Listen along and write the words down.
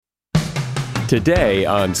Today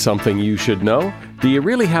on Something You Should Know, do you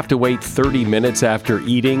really have to wait 30 minutes after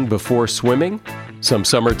eating before swimming? Some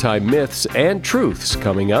summertime myths and truths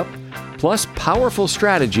coming up, plus powerful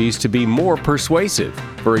strategies to be more persuasive.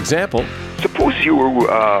 For example, suppose you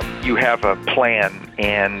have a plan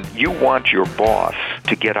and you want your boss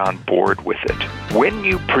to get on board with it. When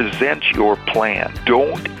you present your plan,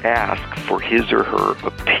 don't ask for his or her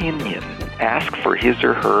opinion. Ask for his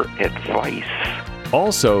or her advice.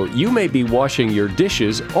 Also, you may be washing your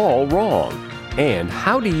dishes all wrong. And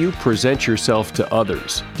how do you present yourself to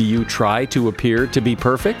others? Do you try to appear to be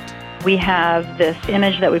perfect? We have this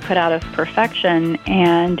image that we put out of perfection,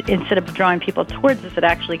 and instead of drawing people towards us, it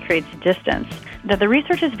actually creates distance. Now, the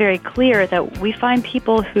research is very clear that we find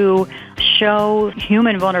people who show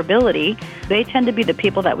human vulnerability, they tend to be the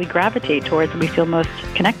people that we gravitate towards and we feel most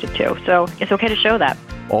connected to. So it's okay to show that.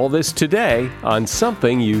 All this today on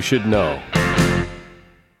Something You Should Know.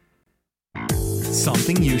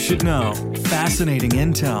 Something you should know. Fascinating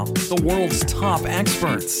intel, the world's top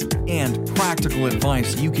experts, and practical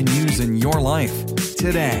advice you can use in your life.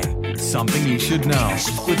 Today, Something You Should Know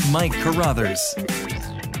with Mike Carruthers.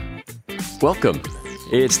 Welcome.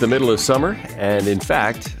 It's the middle of summer, and in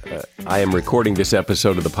fact, I am recording this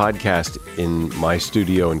episode of the podcast in my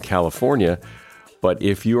studio in California. But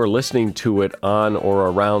if you are listening to it on or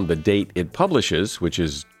around the date it publishes, which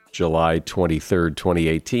is July 23rd,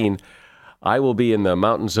 2018, I will be in the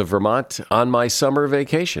mountains of Vermont on my summer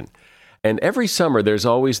vacation. And every summer, there's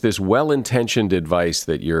always this well-intentioned advice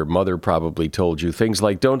that your mother probably told you. Things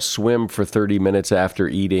like don't swim for 30 minutes after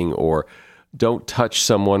eating, or don't touch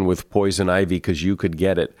someone with poison ivy because you could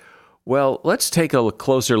get it. Well, let's take a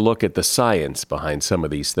closer look at the science behind some of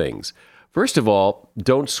these things. First of all,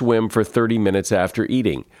 don't swim for 30 minutes after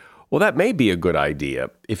eating. Well, that may be a good idea.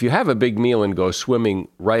 If you have a big meal and go swimming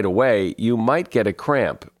right away, you might get a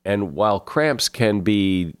cramp. And while cramps can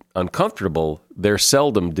be uncomfortable, they're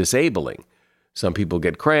seldom disabling. Some people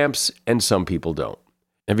get cramps and some people don't.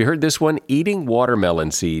 Have you heard this one? Eating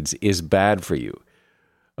watermelon seeds is bad for you.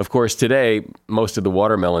 Of course, today, most of the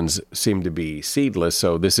watermelons seem to be seedless,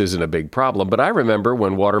 so this isn't a big problem. But I remember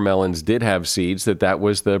when watermelons did have seeds, that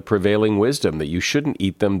was the prevailing wisdom, that you shouldn't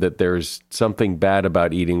eat them, that there's something bad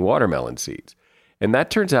about eating watermelon seeds. And that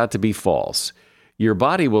turns out to be false. Your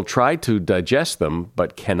body will try to digest them,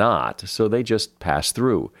 but cannot, so they just pass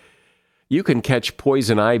through. You can catch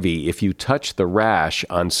poison ivy if you touch the rash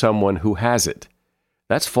on someone who has it.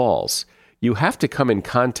 That's false. You have to come in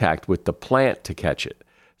contact with the plant to catch it.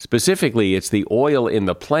 Specifically, it's the oil in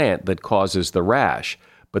the plant that causes the rash,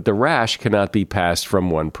 but the rash cannot be passed from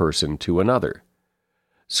one person to another.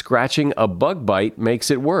 Scratching a bug bite makes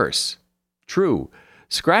it worse. True.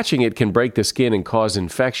 Scratching it can break the skin and cause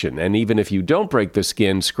infection, and even if you don't break the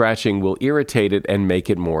skin, scratching will irritate it and make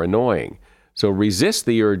it more annoying. So resist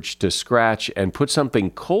the urge to scratch and put something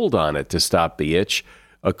cold on it to stop the itch.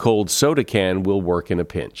 A cold soda can will work in a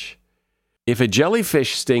pinch. If a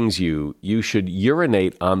jellyfish stings you, you should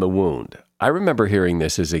urinate on the wound. I remember hearing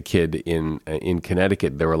this as a kid in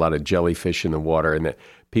Connecticut. There were a lot of jellyfish in the water, and that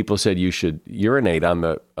people said you should urinate on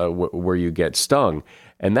the where you get stung.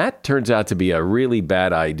 And that turns out to be a really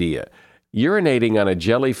bad idea. Urinating on a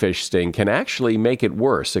jellyfish sting can actually make it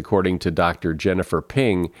worse, according to Dr. Jennifer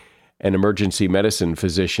Ping, an emergency medicine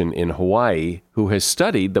physician in Hawaii who has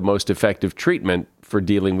studied the most effective treatment for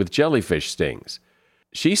dealing with jellyfish stings.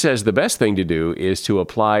 She says the best thing to do is to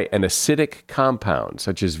apply an acidic compound,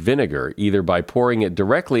 such as vinegar, either by pouring it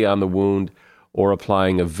directly on the wound or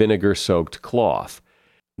applying a vinegar-soaked cloth.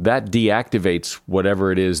 That deactivates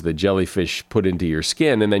whatever it is the jellyfish put into your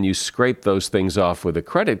skin, and then you scrape those things off with a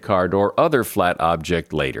credit card or other flat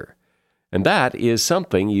object later. And that is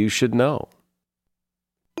something you should know.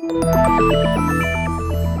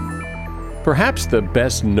 Perhaps the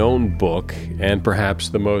best-known book, and perhaps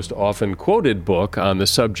the most often quoted book on the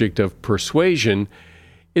subject of persuasion,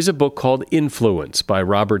 is a book called Influence by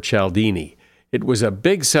Robert Cialdini. It was a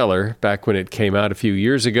big seller back when it came out a few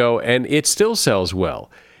years ago, and it still sells well.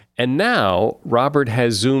 And now, Robert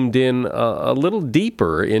has zoomed in a little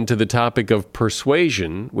deeper into the topic of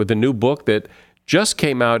persuasion with a new book that just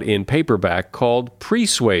came out in paperback called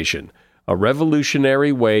Persuasion, a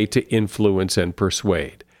revolutionary way to influence and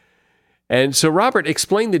persuade. And so, Robert,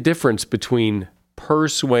 explain the difference between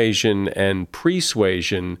persuasion and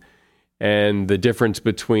persuasion and the difference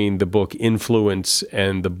between the book Influence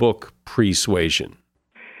and the book Persuasion.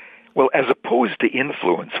 Well, as opposed to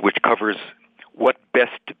Influence, which covers what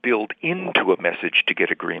best to build into a message to get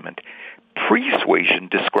agreement, Persuasion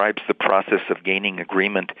describes the process of gaining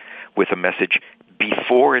agreement with a message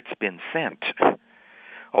before it's been sent.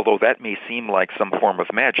 Although that may seem like some form of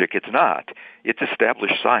magic, it's not. It's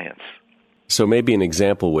established science. So maybe an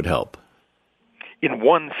example would help. In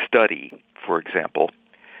one study, for example,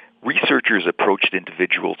 researchers approached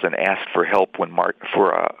individuals and asked for help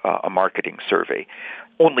for a marketing survey.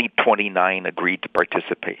 Only 29 agreed to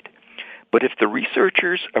participate. But if the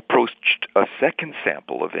researchers approached a second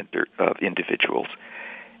sample of individuals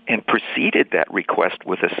and preceded that request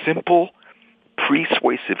with a simple,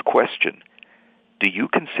 persuasive question, do you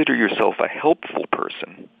consider yourself a helpful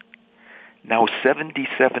person? Now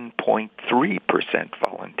 77.3%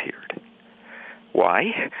 volunteered.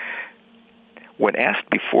 Why? When asked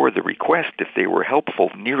before the request if they were helpful,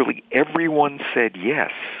 nearly everyone said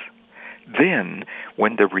yes. Then,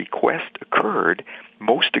 when the request occurred,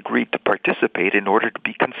 most agreed to participate in order to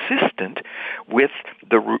be consistent with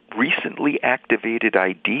the recently activated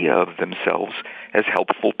idea of themselves as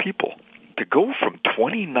helpful people. To go from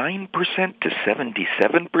 29% to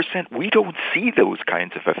 77%, we don't see those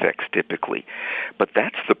kinds of effects typically. But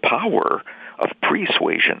that's the power of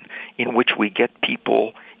persuasion, in which we get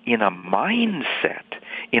people in a mindset,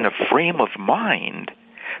 in a frame of mind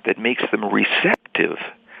that makes them receptive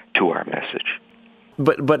to our message.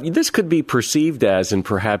 But this could be perceived as, and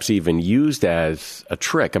perhaps even used as, a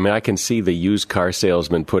trick. I mean, I can see the used car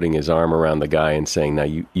salesman putting his arm around the guy and saying, now,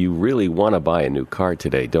 you really want to buy a new car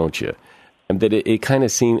today, don't you? And that it kind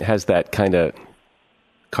of has that kind of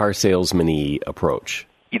car salesman-y approach.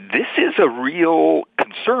 This is a real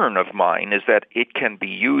concern of mine, is that it can be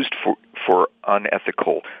used for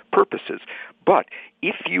unethical purposes. But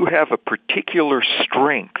if you have a particular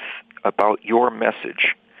strength about your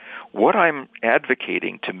message, what I'm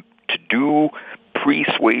advocating to do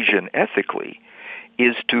persuasion ethically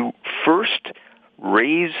is to first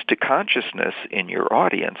raise to consciousness in your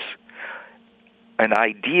audience an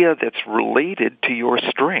idea that's related to your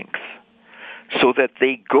strength, so that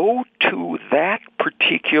they go to that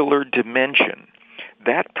particular dimension,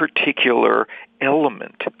 that particular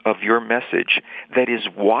element of your message that is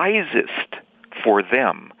wisest for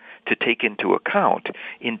them to take into account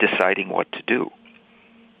in deciding what to do.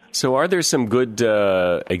 So are there some good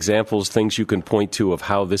examples, things you can point to of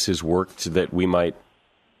how this has worked that we might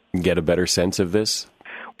get a better sense of this?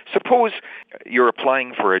 Suppose you're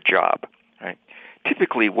applying for a job, right?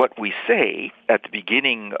 Typically what we say at the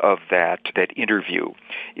beginning of that interview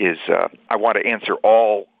is, I want to answer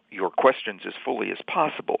all your questions as fully as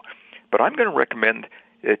possible, but I'm going to recommend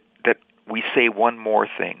that we say one more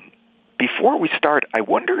thing. Before we start, I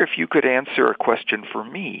wonder if you could answer a question for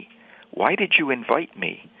me. Why did you invite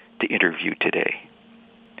me to interview today?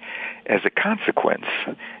 As a consequence,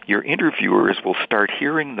 your interviewers will start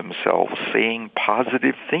hearing themselves saying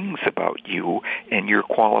positive things about you and your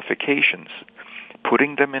qualifications,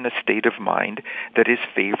 putting them in a state of mind that is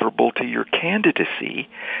favorable to your candidacy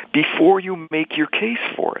before you make your case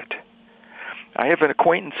for it. I have an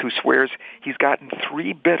acquaintance who swears he's gotten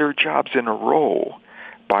 3 better jobs in a row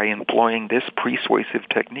by employing this persuasive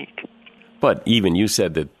technique. But even you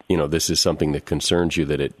said that, this is something that concerns you,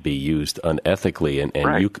 that it be used unethically, and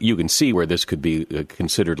right. you can see where this could be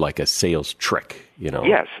considered like a sales trick,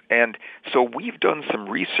 Yes, and so we've done some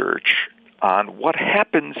research on what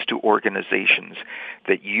happens to organizations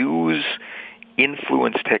that use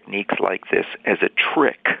influence techniques like this as a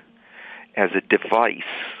trick, as a device,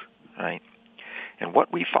 right? And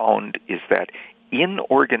what we found is that in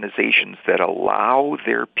organizations that allow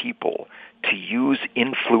their people to use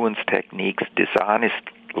influence techniques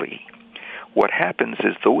dishonestly, what happens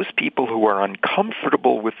is those people who are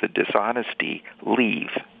uncomfortable with the dishonesty leave,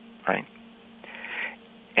 right?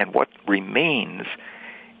 And what remains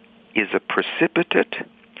is a precipitate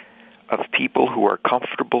of people who are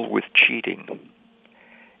comfortable with cheating,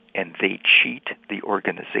 and they cheat the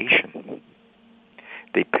organization.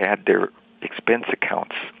 They pad their expense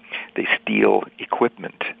accounts. They steal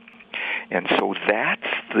equipment. And so that's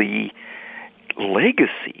the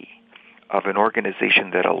legacy of an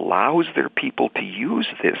organization that allows their people to use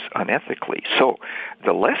this unethically. So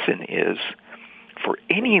the lesson is for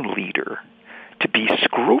any leader to be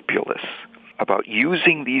scrupulous about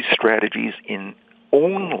using these strategies in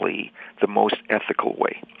only the most ethical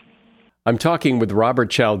way. I'm talking with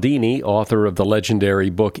Robert Cialdini, author of the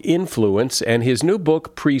legendary book Influence, and his new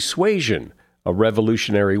book Persuasion, A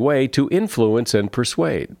Revolutionary Way to Influence and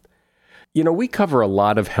Persuade. We cover a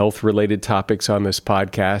lot of health-related topics on this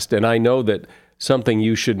podcast, and I know that Something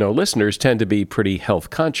You Should Know listeners tend to be pretty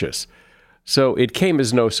health-conscious. So it came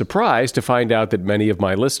as no surprise to find out that many of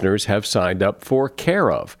my listeners have signed up for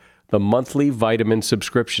Care Of, the monthly vitamin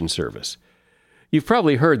subscription service. You've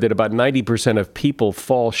probably heard that about 90% of people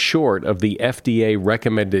fall short of the FDA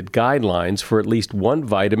recommended guidelines for at least one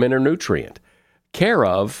vitamin or nutrient. Care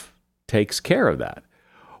of takes care of that.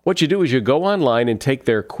 What you do is you go online and take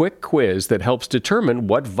their quick quiz that helps determine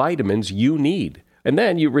what vitamins you need. And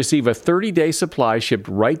then you receive a 30-day supply shipped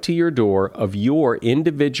right to your door of your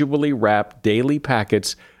individually wrapped daily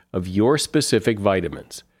packets of your specific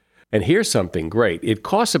vitamins. And here's something great. It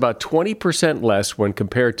costs about 20% less when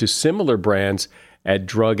compared to similar brands at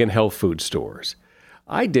drug and health food stores.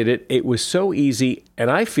 I did it. It was so easy, and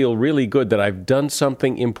I feel really good that I've done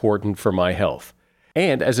something important for my health.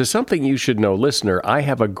 And as a Something You Should Know listener, I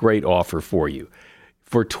have a great offer for you.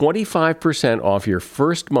 For 25% off your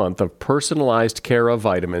first month of personalized Care of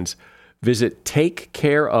vitamins, visit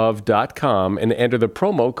takecareof.com and enter the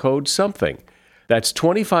promo code SOMETHING. That's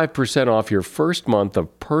 25% off your first month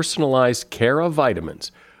of personalized Care of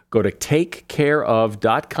vitamins. Go to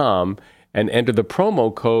takecareof.com and enter the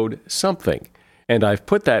promo code SOMETHING. And I've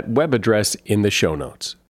put that web address in the show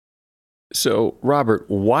notes. So, Robert,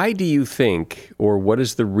 why do you think, or what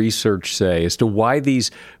does the research say as to why these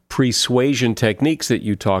persuasion techniques that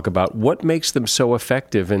you talk about, what makes them so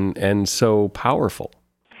effective and so powerful?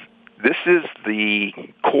 This is the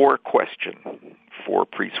core question for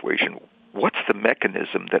persuasion. What's the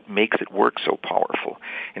mechanism that makes it work so powerful?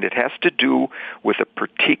 And it has to do with a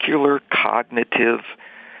particular cognitive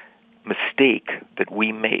mistake that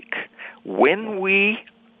we make. When we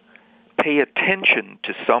pay attention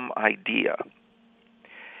to some idea,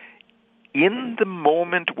 in the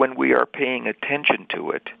moment when we are paying attention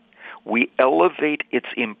to it, we elevate its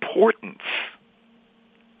importance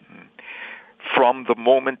from the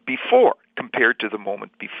moment before, compared to the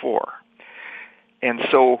moment before. And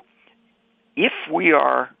so, if we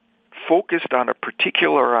are focused on a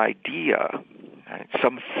particular idea, right,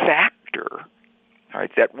 some factor,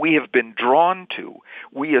 right, that we have been drawn to,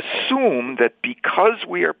 we assume that because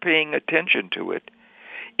we are paying attention to it,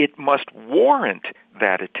 it must warrant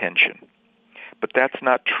that attention. But that's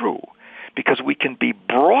not true, because we can be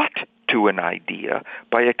brought to an idea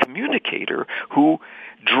by a communicator who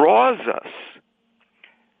draws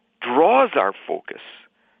our focus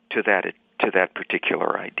to that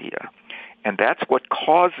particular idea. And that's what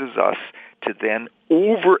causes us to then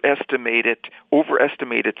overestimate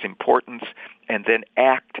its importance, and then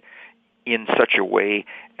act in such a way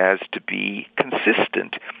as to be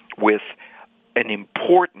consistent with an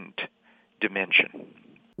important dimension.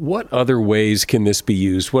 What other ways can this be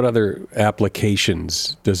used? What other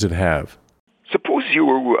applications does it have? Suppose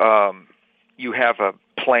you have a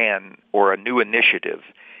plan or a new initiative,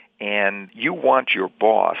 and you want your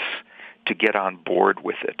boss to get on board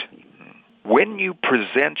with it. When you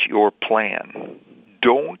present your plan,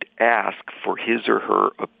 don't ask for his or her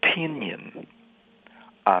opinion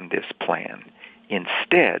on this plan.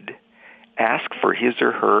 Instead, ask for his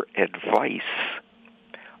or her advice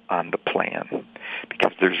on the plan.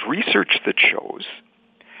 Because there's research that shows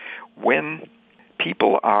when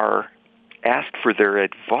people are asked for their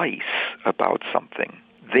advice about something,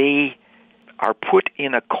 they are put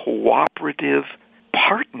in a cooperative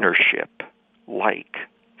partnership-like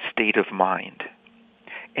state of mind,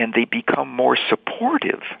 and they become more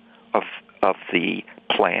supportive of the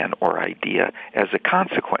plan or idea as a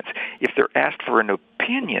consequence. If they're asked for an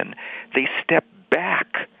opinion, they step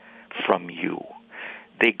back from you.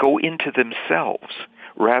 They go into themselves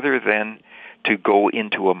rather than to go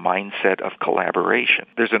into a mindset of collaboration.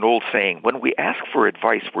 There's an old saying, when we ask for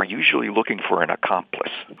advice, we're usually looking for an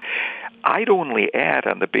accomplice. I'd only add,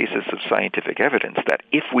 on the basis of scientific evidence, that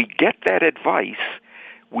if we get that advice,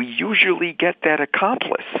 we usually get that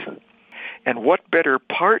accomplice. And what better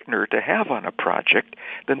partner to have on a project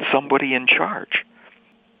than somebody in charge?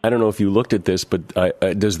 I don't know if you looked at this, but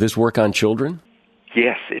does this work on children?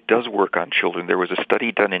 Yes, it does work on children. There was a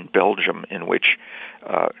study done in Belgium in which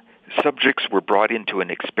subjects were brought into an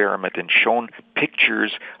experiment and shown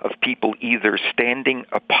pictures of people either standing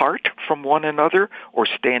apart from one another or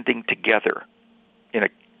standing together in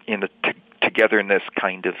a togetherness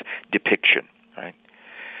kind of depiction. Right?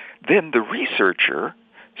 Then the researcher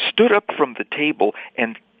stood up from the table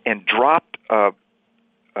and dropped a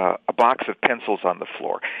box of pencils on the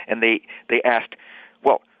floor, and they asked,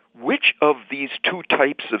 well, which of these two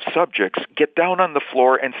types of subjects get down on the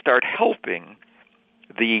floor and start helping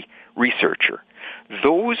the researcher?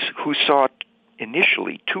 Those who saw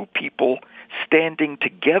initially two people standing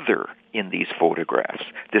together in these photographs,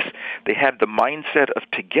 they had the mindset of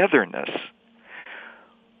togetherness,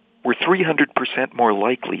 were 300% more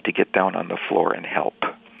likely to get down on the floor and help.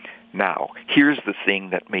 Now, here's the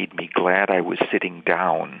thing that made me glad I was sitting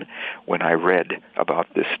down when I read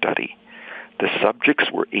about this study. The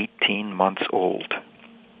subjects were 18 months old.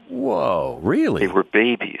 Whoa, really? They were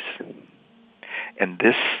babies. And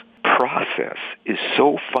this process is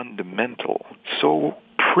so fundamental, so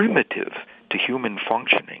primitive to human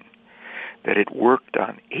functioning, that it worked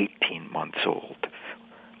on 18 months old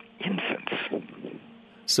infants.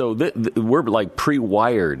 So we're like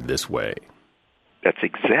pre-wired this way. That's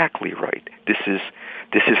exactly right. This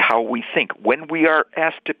is how we think. When we are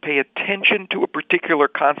asked to pay attention to a particular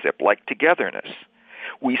concept like togetherness,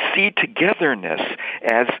 we see togetherness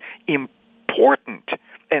as important,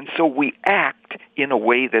 and so we act in a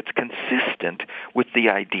way that's consistent with the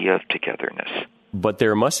idea of togetherness. But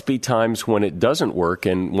there must be times when it doesn't work,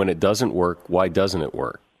 and when it doesn't work, why doesn't it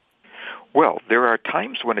work? Well, there are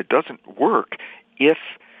times when it doesn't work if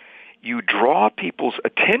you draw people's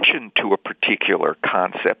attention to a particular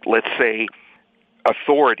concept, let's say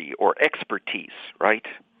authority or expertise, right?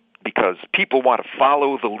 Because people want to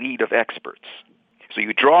follow the lead of experts. So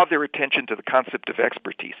you draw their attention to the concept of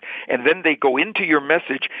expertise, and then they go into your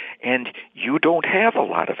message, and you don't have a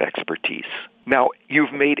lot of expertise. Now,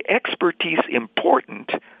 you've made expertise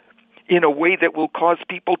important in a way that will cause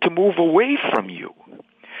people to move away from you.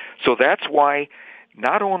 So that's why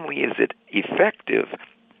not only is it effective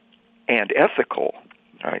and ethical,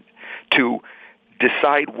 right, to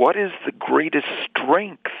decide what is the greatest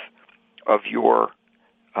strength of your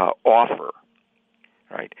offer,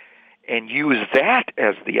 right, and use that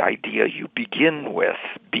as the idea you begin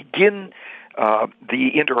the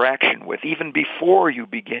interaction with, even before you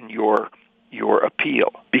begin your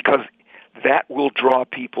appeal, because that will draw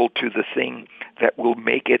people to the thing that will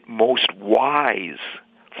make it most wise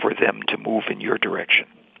for them to move in your direction.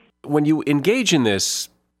 When you engage in this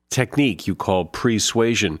technique you call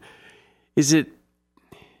persuasion, is it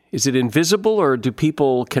invisible, or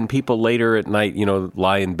can people later at night,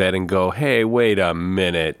 lie in bed and go, "Hey, wait a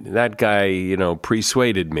minute, that guy,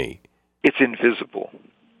 persuaded me"? It's invisible.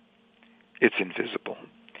 It's invisible.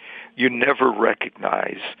 You never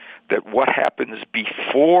recognize that what happens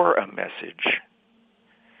before a message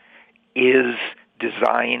is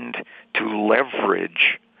designed to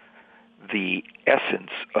leverage the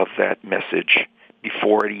essence of that message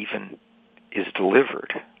before it even is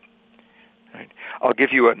delivered. Right? I'll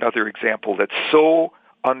give you another example that's so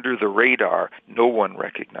under the radar, no one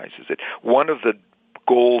recognizes it. One of the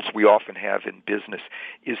goals we often have in business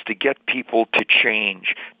is to get people to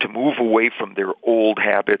change, to move away from their old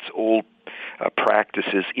habits, old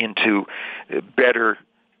practices into better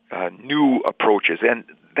new approaches. And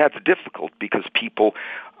that's difficult because people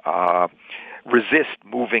resist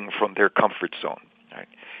moving from their comfort zone. Right?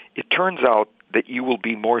 It turns out that you will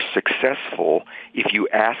be more successful if you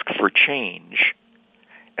ask for change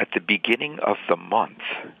at the beginning of the month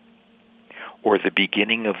or the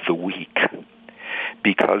beginning of the week.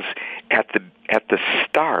 Because at the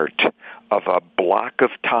start of a block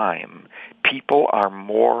of time, people are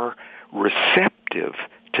more receptive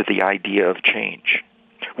to the idea of change.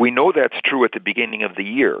 We know that's true at the beginning of the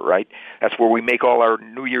year, right? That's where we make all our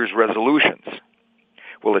New Year's resolutions.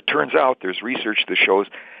 Well, it turns out there's research that shows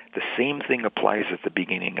the same thing applies at the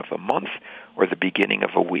beginning of a month or the beginning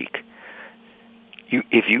of a week.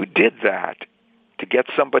 If you did that to get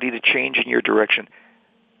somebody to change in your direction,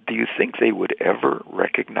 do you think they would ever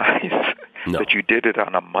recognize that you did it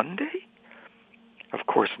on a Monday? Of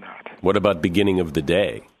course not. What about beginning of the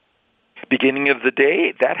day? Beginning of the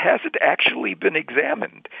day, that hasn't actually been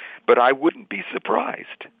examined, but I wouldn't be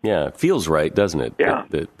surprised. Yeah, it feels right, doesn't it? Yeah.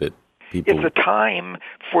 That people... It's a time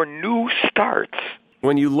for new starts.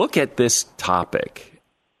 When you look at this topic,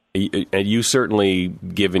 and you certainly,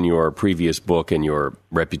 given your previous book and your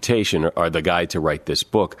reputation, are the guy to write this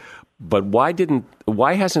book, but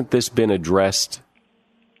why hasn't this been addressed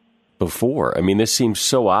before? I mean, this seems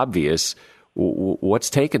so obvious. What's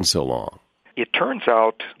taken so long? It turns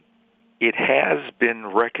out it has been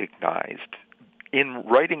recognized. In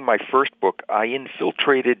writing my first book, I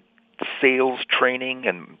infiltrated sales training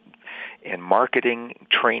and marketing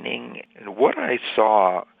training, and what I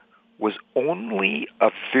saw was only a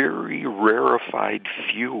very rarefied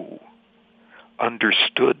few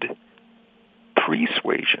understood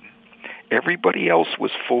persuasion. Everybody else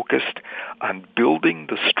was focused on building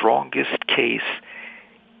the strongest case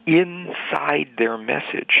inside their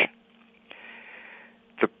message.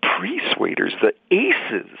 The persuaders, the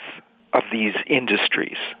aces of these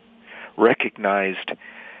industries, recognized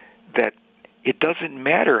that it doesn't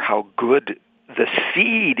matter how good the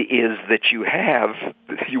seed is that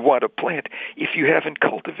you want to plant, if you haven't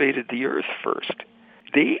cultivated the earth first.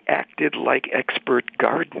 They acted like expert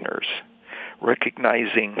gardeners,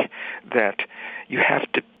 recognizing that you have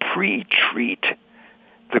to pre-treat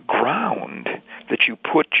the ground that you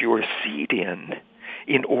put your seed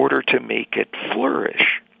in order to make it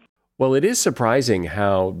flourish. Well, it is surprising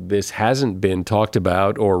how this hasn't been talked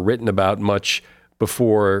about or written about much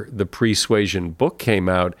before the Persuasion book came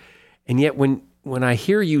out. And yet when I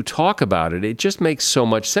hear you talk about it, it just makes so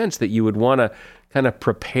much sense that you would want to kind of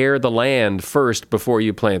prepare the land first before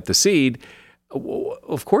you plant the seed.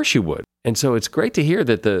 Of course you would. And so it's great to hear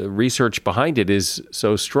that the research behind it is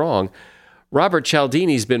so strong. Robert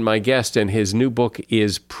Cialdini's been my guest, and his new book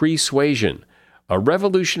is Persuasion, A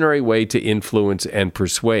Revolutionary Way to Influence and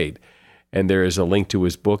Persuade. And there is a link to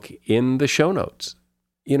his book in the show notes.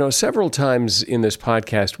 You know, several times in this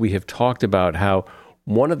podcast, we have talked about how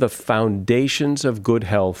one of the foundations of good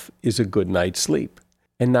health is a good night's sleep.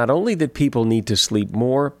 And not only that people need to sleep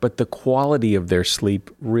more, but the quality of their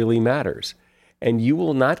sleep really matters. And you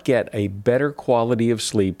will not get a better quality of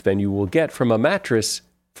sleep than you will get from a mattress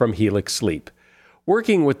from Helix Sleep.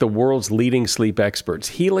 Working with the world's leading sleep experts,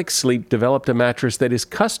 Helix Sleep developed a mattress that is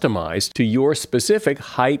customized to your specific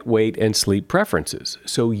height, weight, and sleep preferences,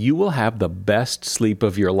 so you will have the best sleep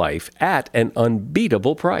of your life at an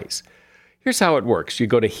unbeatable price. Here's how it works. You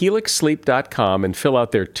go to helixsleep.com and fill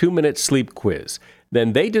out their 2-minute sleep quiz.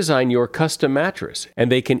 Then they design your custom mattress, and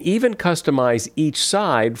they can even customize each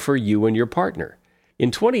side for you and your partner.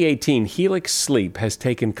 In 2018, Helix Sleep has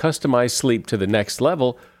taken customized sleep to the next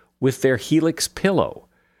level with their Helix Pillow.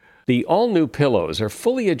 The all-new pillows are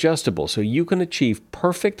fully adjustable so you can achieve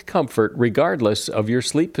perfect comfort regardless of your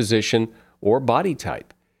sleep position or body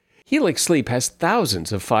type. Helix Sleep has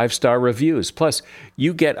thousands of 5-star reviews, plus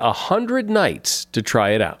you get 100 nights to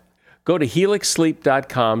try it out. Go to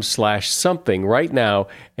helixsleep.com/something right now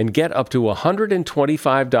and get up to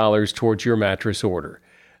 $125 towards your mattress order.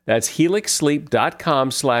 That's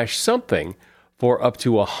helixsleep.com/something for up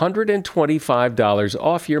to $125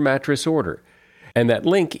 off your mattress order. And that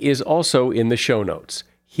link is also in the show notes.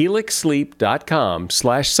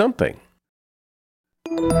 helixsleep.com/something.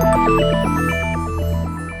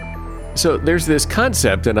 So there's this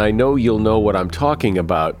concept, and I know you'll know what I'm talking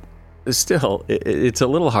about. Still, it's a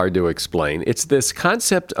little hard to explain. It's this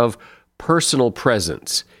concept of personal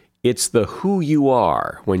presence. It's the who you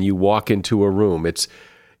are when you walk into a room. It's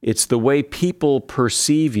the way people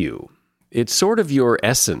perceive you. It's sort of your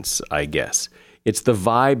essence, I guess. It's the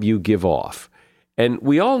vibe you give off. And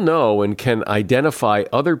we all know and can identify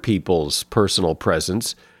other people's personal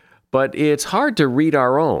presence, but it's hard to read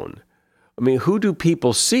our own. I mean, who do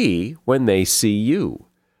people see when they see you?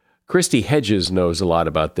 Christy Hedges knows a lot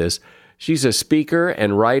about this. She's a speaker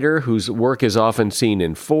and writer whose work is often seen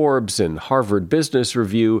in Forbes and Harvard Business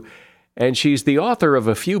Review, and she's the author of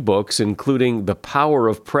a few books, including The Power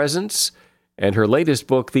of Presence and her latest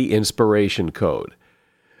book, The Inspiration Code.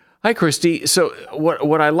 Hi, Christy. So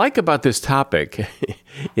what I like about this topic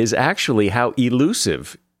is actually how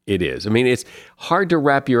elusive it is. I mean, it's hard to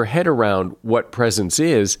wrap your head around what presence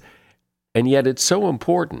is, and yet it's so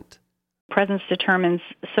important. Presence determines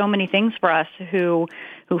so many things for us, who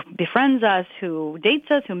befriends us, who dates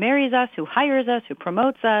us, who marries us, who hires us, who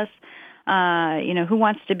promotes us, who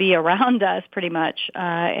wants to be around us pretty much.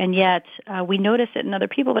 And yet we notice it in other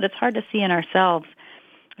people, but it's hard to see in ourselves.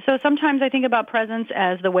 So sometimes I think about presence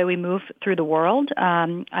as the way we move through the world.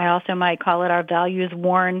 I also might call it our values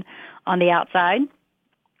worn on the outside.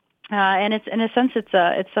 And it's, in a sense,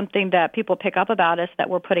 it's something that people pick up about us that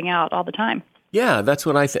we're putting out all the time. Yeah, that's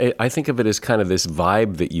what I think of it as kind of this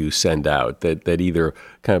vibe that you send out that either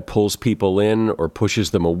kind of pulls people in or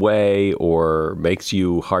pushes them away or makes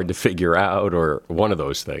you hard to figure out or one of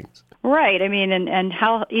those things. Right. I mean, and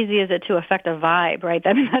how easy is it to affect a vibe, right?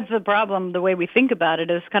 I mean, that's the problem. The way we think about it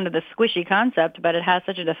is kind of the squishy concept, but it has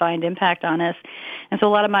such a defined impact on us. And so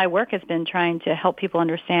a lot of my work has been trying to help people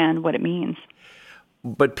understand what it means.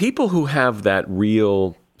 But people who have that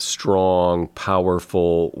real strong,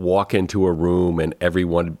 powerful, walk into a room and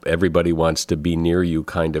everybody wants to be near you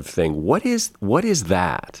kind of thing. What is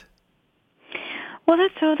that? Well,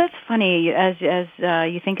 that's funny as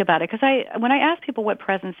you think about it, because when I ask people what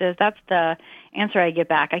presence is, that's the answer I get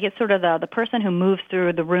back. I get sort of the person who moves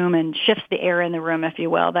through the room and shifts the air in the room, if you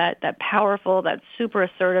will, that powerful, that super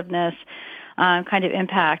assertiveness kind of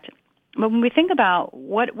impact. But when we think about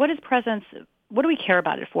what is presence, what do we care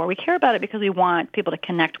about it for? We care about it because we want people to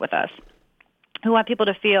connect with us. We want people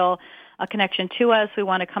to feel a connection to us. We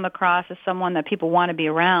want to come across as someone that people want to be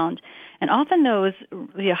around. And often those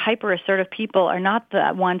hyper-assertive people are not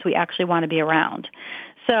the ones we actually want to be around.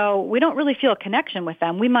 So we don't really feel a connection with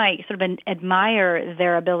them. We might sort of admire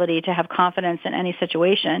their ability to have confidence in any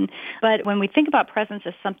situation. But when we think about presence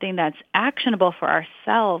as something that's actionable for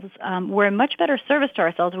ourselves, we're in much better service to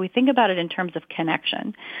ourselves. We think about it in terms of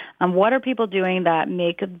connection. What are people doing that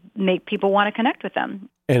make people want to connect with them?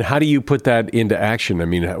 And how do you put that into action? I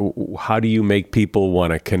mean, how do you make people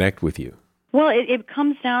want to connect with you? Well, it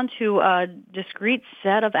comes down to a discrete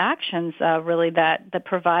set of actions, really, that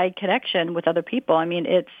provide connection with other people. I mean,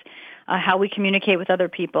 it's how we communicate with other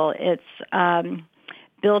people. It's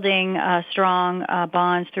building strong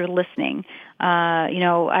bonds through listening.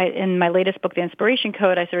 In my latest book, The Inspiration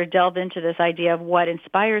Code, I sort of delve into this idea of what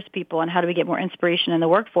inspires people and how do we get more inspiration in the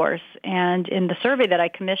workforce. And in the survey that I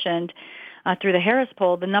commissioned through the Harris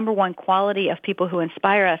poll, the number one quality of people who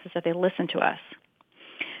inspire us is that they listen to us.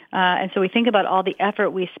 And so we think about all the effort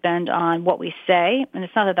we spend on what we say, and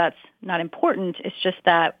it's not that that's not important, it's just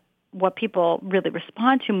that what people really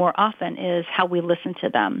respond to more often is how we listen to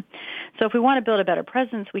them. So if we want to build a better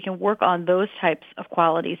presence, we can work on those types of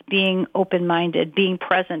qualities, being open-minded, being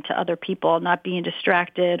present to other people, not being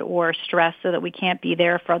distracted or stressed so that we can't be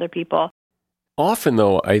there for other people. Often,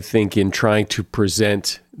 though, I think in trying to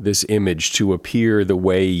present this image to appear the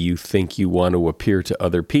way you think you want to appear to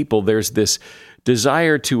other people, there's this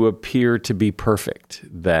desire to appear to be perfect,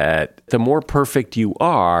 that the more perfect you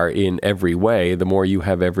are in every way, the more you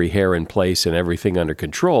have every hair in place and everything under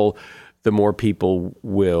control, the more people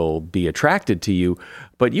will be attracted to you.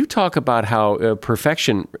 But you talk about how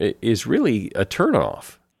perfection is really a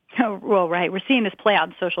turnoff. Oh, well, right. We're seeing this play out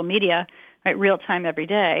in social media, right, real time every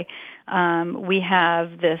day. We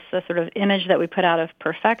have this sort of image that we put out of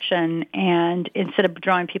perfection, and instead of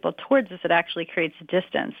drawing people towards us, it actually creates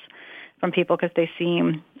distance from people because they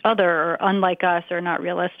seem other or unlike us or not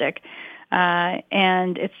realistic.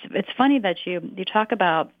 And it's funny that you talk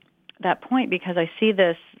about that point because I see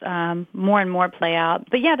this more and more play out.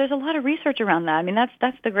 But yeah, there's a lot of research around that. I mean,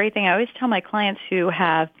 that's the great thing. I always tell my clients who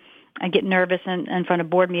get nervous in front of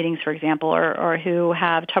board meetings, for example, or who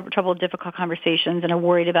have trouble, difficult conversations and are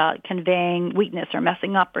worried about conveying weakness or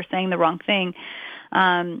messing up or saying the wrong thing,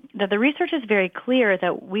 that the research is very clear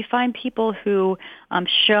that we find people who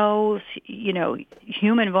show,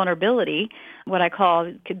 human vulnerability, what I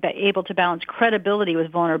call able to balance credibility with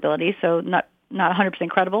vulnerability, so not 100%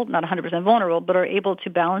 credible, not 100% vulnerable, but are able to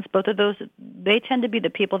balance both of those. They tend to be the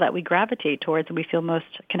people that we gravitate towards and we feel most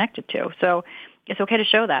connected to. So it's okay to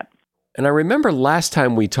show that. And I remember last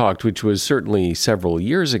time we talked, which was certainly several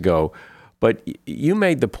years ago, but you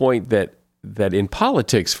made the point that in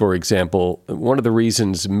politics, for example, one of the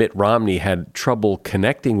reasons Mitt Romney had trouble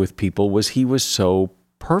connecting with people was he was so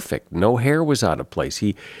perfect. No hair was out of place.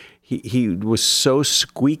 He was so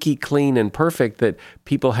squeaky clean and perfect that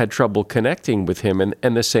people had trouble connecting with him.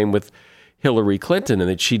 And the same with Hillary Clinton, and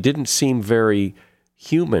that she didn't seem very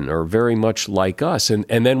human or very much like us. And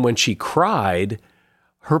then when she cried,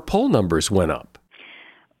 her poll numbers went up.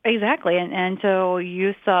 Exactly. And so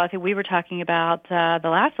you saw, I think we were talking about the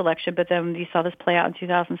last election, but then you saw this play out in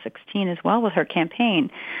 2016 as well with her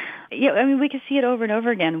campaign. Yeah, I mean, we can see it over and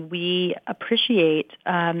over again. We appreciate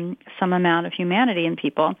some amount of humanity in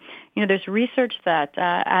people. There's research that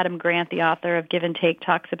Adam Grant, the author of Give and Take,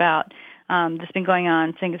 talks about that's been going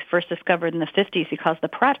on since it was first discovered in the 50s. He calls the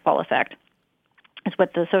pratfall effect. It's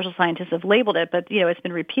what the social scientists have labeled it, but it's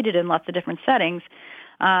been repeated in lots of different settings.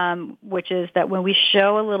 Which is that when we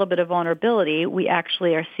show a little bit of vulnerability, we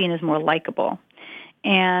actually are seen as more likable.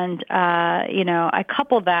 And, I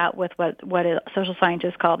couple that with what social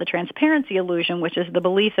scientists call the transparency illusion, which is the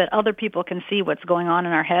belief that other people can see what's going on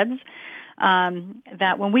in our heads.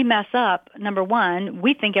 That when we mess up, number one,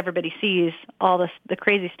 we think everybody sees all the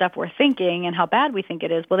crazy stuff we're thinking and how bad we think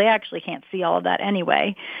it is. Well, they actually can't see all of that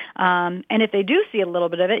anyway. And if they do see a little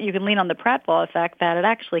bit of it, you can lean on the pratfall effect that it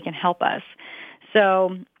actually can help us.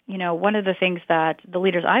 So, one of the things that the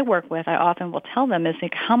leaders I work with, I often will tell them is,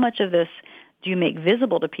 how much of this do you make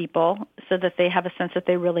visible to people so that they have a sense that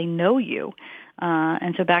they really know you?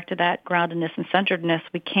 And so back to that groundedness and centeredness,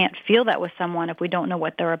 we can't feel that with someone if we don't know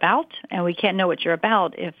what they're about, and we can't know what you're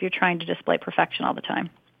about if you're trying to display perfection all the time.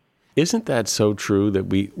 Isn't that so true that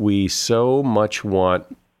we so much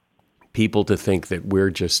want people to think that we're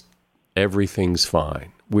just, everything's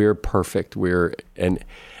fine, we're perfect,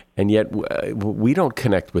 and yet we don't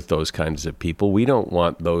connect with those kinds of people. We don't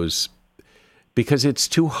want those because it's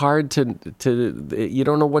too hard to you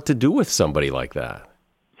don't know what to do with somebody like that.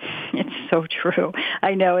 It's so true.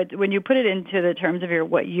 I know it. When you put it into the terms of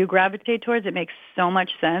what you gravitate towards, it makes so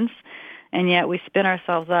much sense. And yet we spin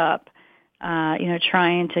ourselves up,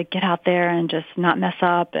 trying to get out there and just not mess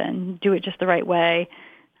up and do it just the right way.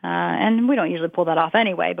 And we don't usually pull that off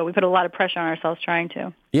anyway, but we put a lot of pressure on ourselves trying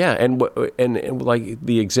to. Yeah, and like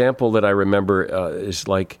the example that I remember is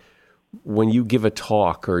like when you give a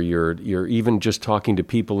talk or you're even just talking to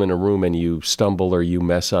people in a room and you stumble or you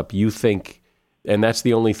mess up, you think, and that's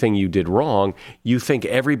the only thing you did wrong, you think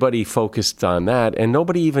everybody focused on that and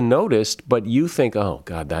nobody even noticed, but you think, oh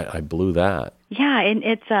God, that I blew that. Yeah, and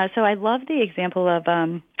it's so I love the example of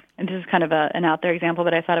and this is kind of an out there example,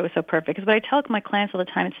 but I thought it was so perfect. Because what I tell my clients all the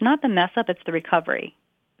time, it's not the mess up, it's the recovery.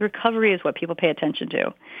 The recovery is what people pay attention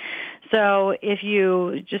to. So if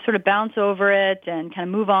you just sort of bounce over it and kind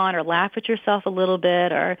of move on or laugh at yourself a little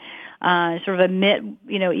bit or sort of admit,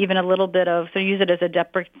 even a little bit of, so use it as a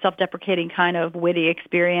self-deprecating kind of witty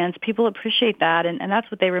experience, people appreciate that, and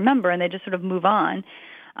that's what they remember, and they just sort of move on.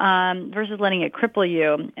 Versus letting it cripple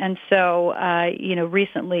you. And so,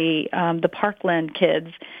 recently, the Parkland kids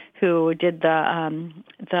who did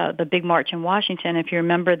the big march in Washington, if you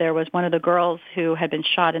remember, there was one of the girls who had been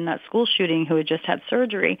shot in that school shooting who had just had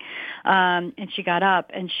surgery, and she got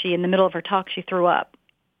up and in the middle of her talk, she threw up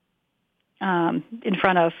in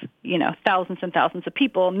front of, thousands and thousands of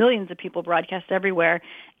people, millions of people broadcast everywhere.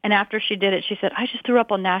 And after she did it, she said, I just threw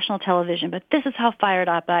up on national television, but this is how fired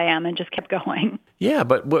up I am, and just kept going. Yeah,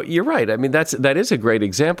 but you're right. I mean, that is a great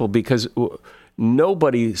example because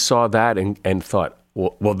nobody saw that and thought,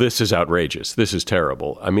 well, this is outrageous. This is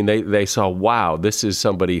terrible. I mean, they saw, wow, this is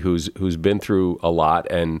somebody who's been through a lot,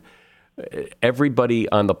 and everybody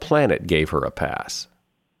on the planet gave her a pass.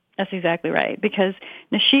 That's exactly right, because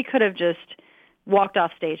she could have just walked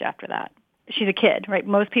off stage after that. She's a kid, right?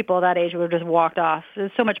 Most people that age would have just walked off.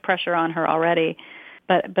 There's so much pressure on her already.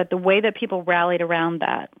 But the way that people rallied around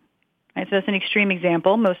that, right? So that's an extreme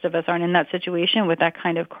example. Most of us aren't in that situation with that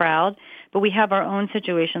kind of crowd, but we have our own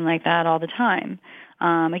situation like that all the time.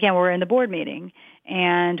 Again, we're in the board meeting,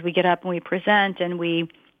 and we get up and we present, and we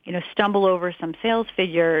stumble over some sales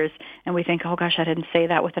figures, and we think, oh gosh, I didn't say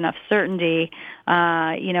that with enough certainty.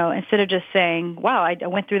 Instead of just saying, wow, I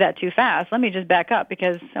went through that too fast. Let me just back up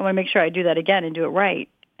because I want to make sure I do that again and do it right,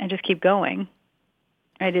 and just keep going.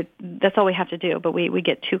 Right? That's all we have to do, but we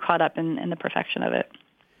get too caught up in the perfection of it.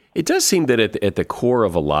 It does seem that at the core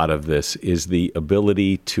of a lot of this is the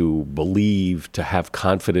ability to believe, to have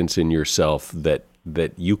confidence in yourself that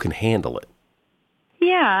you can handle it.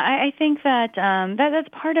 Yeah, I think that that's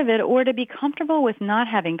part of it, or to be comfortable with not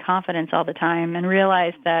having confidence all the time and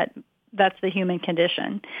realize that that's the human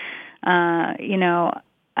condition.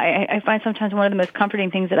 I find sometimes one of the most comforting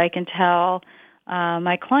things that I can tell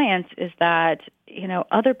my clients is that,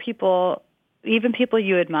 other people, even people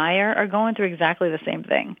you admire, are going through exactly the same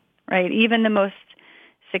thing, right? Even the most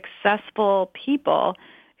successful people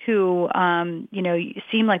who,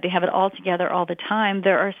 seem like they have it all together all the time,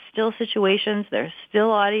 there are still situations, there are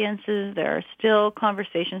still audiences, there are still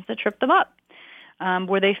conversations that trip them up,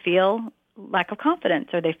 where they feel lack of confidence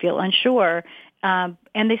or they feel unsure, and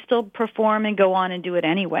they still perform and go on and do it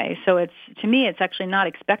anyway. So to me, it's actually not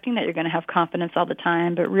expecting that you're going to have confidence all the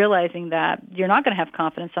time, but realizing that you're not going to have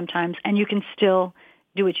confidence sometimes, and you can still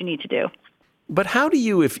do what you need to do. But how do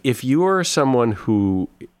you, if you're someone who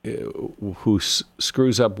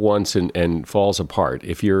screws up once and falls apart,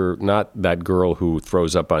 if you're not that girl who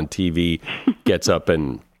throws up on TV, gets up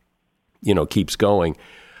and, keeps going,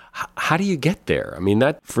 how do you get there? I mean,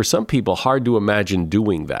 that for some people, hard to imagine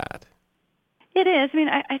doing that. It is. I mean,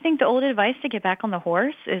 I think the old advice to get back on the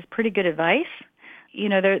horse is pretty good advice. You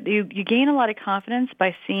gain a lot of confidence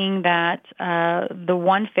by seeing that the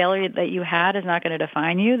one failure that you had is not going to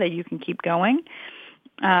define you, that you can keep going.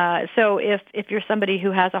 So if you're somebody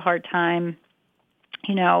who has a hard time,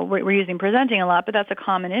 we're using presenting a lot, but that's a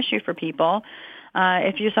common issue for people.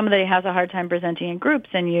 If you're somebody who has a hard time presenting in groups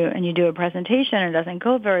and you do a presentation and it doesn't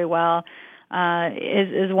go very well,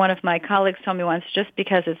 is one of my colleagues told me once, just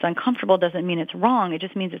because it's uncomfortable doesn't mean it's wrong. It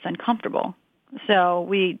just means it's uncomfortable. So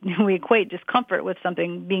we equate discomfort with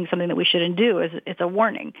being something that we shouldn't do. It's a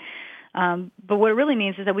warning. But what it really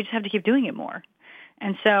means is that we just have to keep doing it more.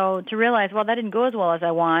 And so to realize, well, that didn't go as well as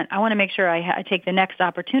I want to make sure I take the next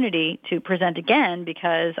opportunity to present again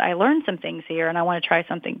because I learned some things here and I want to try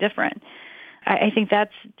something different. I think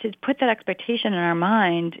that's to put that expectation in our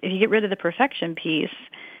mind. If you get rid of the perfection piece,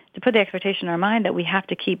 to put the expectation in our mind that we have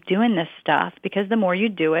to keep doing this stuff, because the more you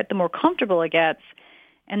do it, the more comfortable it gets.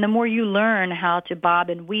 And the more you learn how to bob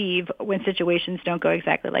and weave when situations don't go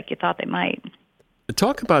exactly like you thought they might.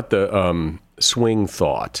 Talk about the swing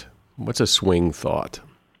thought. What's a swing thought?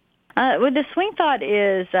 Well, the swing thought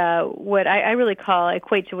is what I really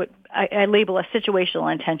equate to what I label a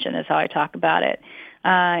situational intention is how I talk about it.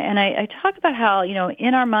 And I talk about how,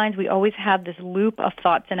 in our minds we always have this loop of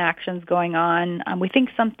thoughts and actions going on. We think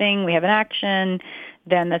something, we have an action,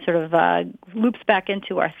 then that sort of loops back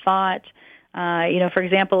into our thought. For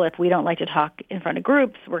example, if we don't like to talk in front of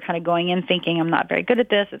groups, we're kind of going in thinking, I'm not very good at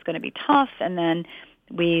this, it's going to be tough, and then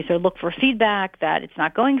we sort of look for feedback that it's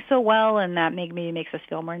not going so well, and that maybe makes us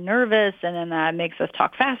feel more nervous, and then that makes us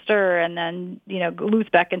talk faster, and then, loops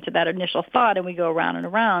back into that initial thought, and we go around and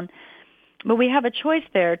around. But we have a choice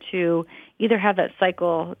there to either have that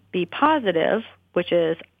cycle be positive, which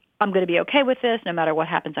is, I'm going to be okay with this, no matter what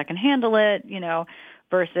happens, I can handle it,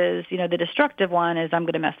 versus, the destructive one is, I'm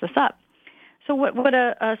going to mess this up. So what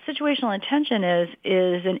a situational intention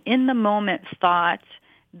is an in-the-moment thought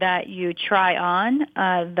that you try on,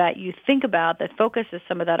 that you think about, that focuses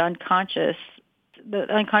some of that unconscious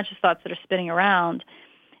thoughts that are spinning around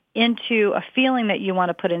into a feeling that you want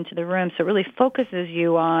to put into the room. So it really focuses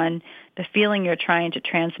you on the feeling you're trying to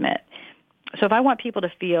transmit. So if I want people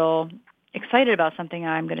to feel excited about something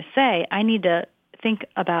I'm going to say, I need to think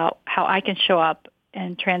about how I can show up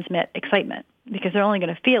and transmit excitement, because they're only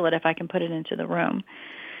going to feel it if I can put it into the room.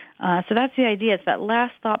 So that's the idea. It's that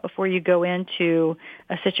last thought before you go into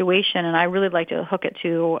a situation, and I really like to hook it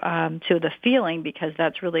to the feeling, because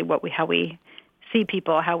that's really how we see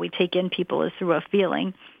people, how we take in people is through a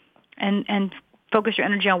feeling, and focus your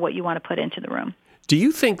energy on what you want to put into the room. Do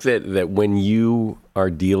you think that when you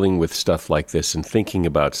are dealing with stuff like this and thinking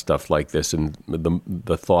about stuff like this and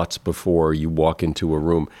the thoughts before you walk into a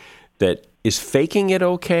room, that is faking it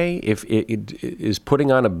okay? If it is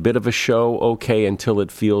putting on a bit of a show okay until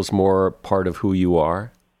it feels more part of who you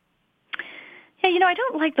are? Yeah, I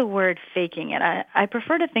don't like the word faking it. I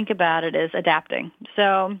prefer to think about it as adapting.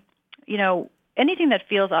 So, anything that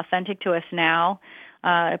feels authentic to us now,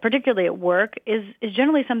 particularly at work, is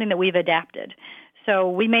generally something that we've adapted.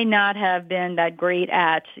 So we may not have been that great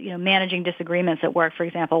at, managing disagreements at work, for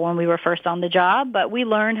example, when we were first on the job, but we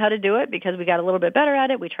learned how to do it because we got a little bit better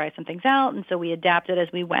at it. We tried some things out, and so we adapted as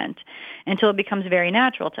we went until it becomes very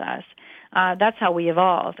natural to us. That's how we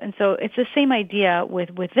evolve. And so it's the same idea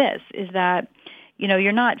with this, is that,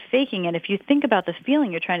 you're not faking it. If you think about the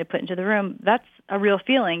feeling you're trying to put into the room, that's a real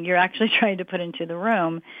feeling you're actually trying to put into the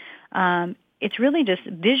room. It's really just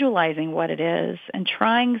visualizing what it is and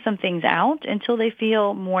trying some things out until they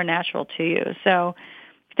feel more natural to you. So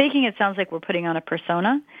faking it sounds like we're putting on a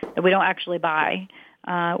persona that we don't actually buy.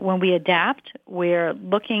 When we adapt, we're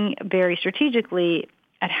looking very strategically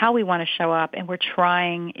at how we want to show up, and we're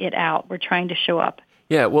trying it out. We're trying to show up.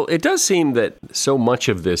 Yeah, well, it does seem that so much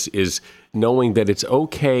of this is knowing that it's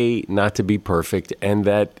okay not to be perfect, and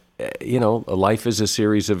that, life is a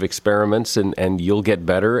series of experiments, and you'll get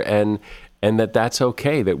better, and that's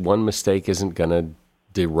okay, that one mistake isn't going to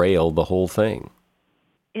derail the whole thing.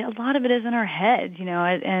 A lot of it is in our head,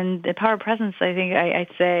 and the power of presence, I think I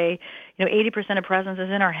say, 80% of presence is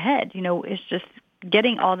in our head. It's just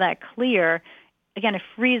getting all that clear. Again, it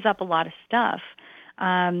frees up a lot of stuff.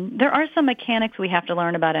 There are some mechanics we have to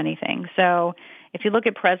learn about anything. So if you look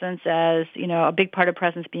at presence as, a big part of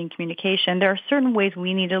presence being communication, there are certain ways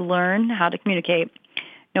we need to learn how to communicate,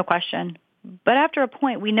 no question. But after a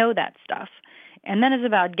point, we know that stuff. And then it's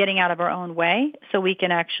about getting out of our own way so we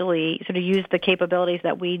can actually sort of use the capabilities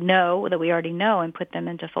that we know, that we already know, and put them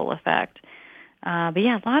into full effect. But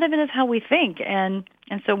yeah, a lot of it is how we think. And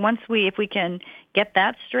so if we can get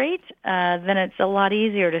that straight, then it's a lot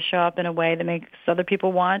easier to show up in a way that makes other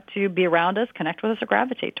people want to be around us, connect with us, or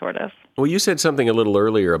gravitate toward us. Well, you said something a little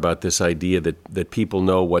earlier about this idea that people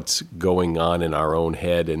know what's going on in our own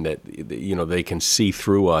head, and that, they can see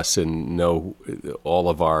through us and know all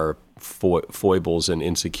of our foibles and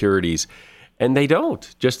insecurities. And they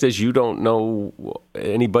don't. Just as you don't know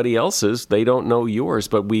anybody else's, they don't know yours.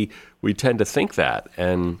 But we tend to think that,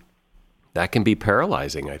 and that can be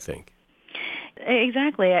paralyzing, I think.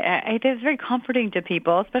 Exactly. I think it's very comforting to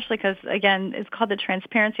people, especially because, again, it's called the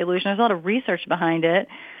transparency illusion. There's a lot of research behind it,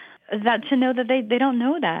 that to know that they don't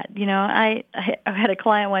know that. I had a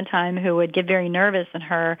client one time who would get very nervous, and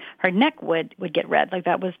her neck would get red. Like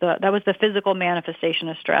that was the physical manifestation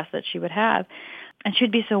of stress that she would have. And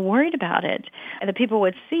she'd be so worried about it, and that people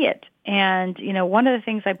would see it. And, one of the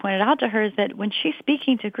things I pointed out to her is that when she's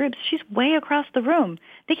speaking to groups, she's way across the room.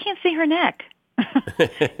 They can't see her neck.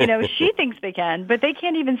 She thinks they can, but they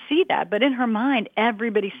can't even see that. But in her mind,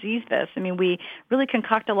 everybody sees this. I mean, we really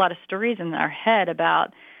concoct a lot of stories in our head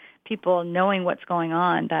about people knowing what's going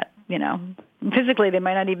on that, physically they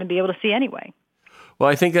might not even be able to see anyway. Well,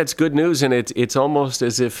 I think that's good news, and it's almost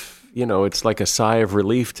as if, it's like a sigh of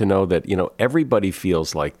relief to know that, everybody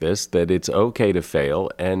feels like this, that it's okay to fail,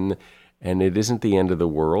 and and it isn't the end of the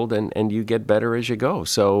world, and you get better as you go.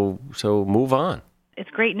 So move on. It's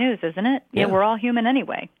great news, isn't it? Yeah. We're all human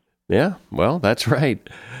anyway. Yeah, well, that's right.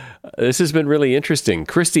 This has been really interesting.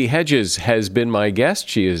 Christy Hedges has been my guest.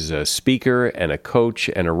 She is a speaker and a coach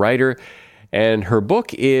and a writer, and her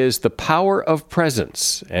book is The Power of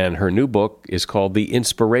Presence, and her new book is called The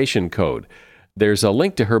Inspiration Code. There's a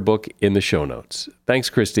link to her book in the show notes. Thanks,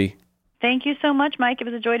 Christy. Thank you so much, Mike. It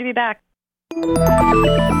was a joy to be back.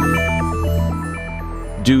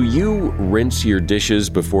 Do you rinse your dishes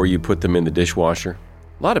before you put them in the dishwasher?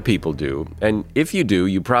 A lot of people do, and if you do,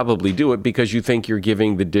 you probably do it because you think you're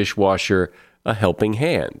giving the dishwasher a helping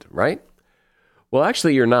hand, right? Well,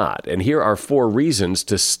 actually, you're not, and here are 4 reasons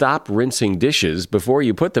to stop rinsing dishes before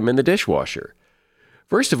you put them in the dishwasher.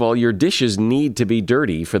 First of all, your dishes need to be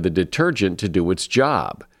dirty for the detergent to do its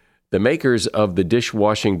job. The makers of the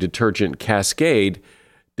dishwashing detergent Cascade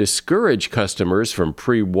discourage customers from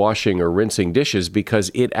pre-washing or rinsing dishes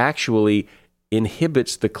because it actually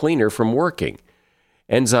inhibits the cleaner from working.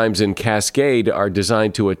 Enzymes in Cascade are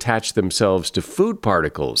designed to attach themselves to food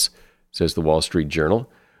particles, says the Wall Street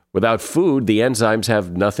Journal. Without food, the enzymes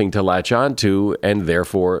have nothing to latch onto and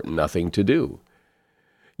therefore nothing to do.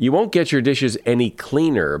 You won't get your dishes any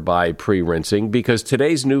cleaner by pre-rinsing because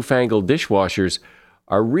today's newfangled dishwashers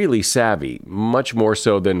are really savvy, much more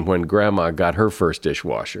so than when Grandma got her first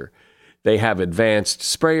dishwasher. They have advanced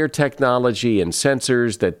sprayer technology and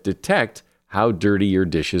sensors that detect how dirty your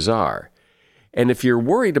dishes are. And if you're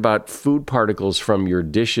worried about food particles from your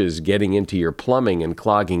dishes getting into your plumbing and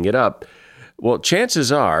clogging it up, well,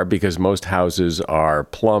 chances are, because most houses are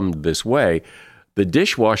plumbed this way, the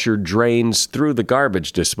dishwasher drains through the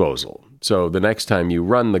garbage disposal. So the next time you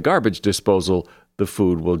run the garbage disposal, the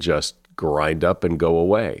food will just grind up and go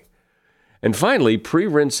away. And finally,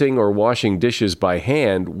 pre-rinsing or washing dishes by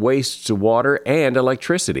hand wastes water and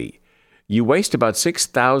electricity. You waste about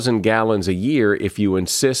 6,000 gallons a year if you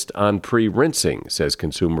insist on pre-rinsing, says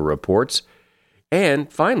Consumer Reports.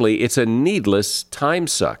 And finally, it's a needless time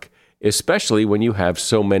suck, especially when you have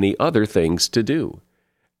so many other things to do.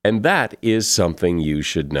 And that is something you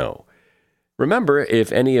should know. Remember,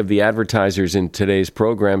 if any of the advertisers in today's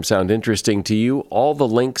program sound interesting to you, all the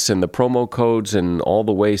links and the promo codes and all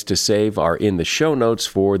the ways to save are in the show notes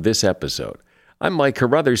for this episode. I'm Mike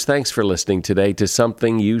Carruthers. Thanks for listening today to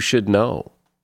Something You Should Know.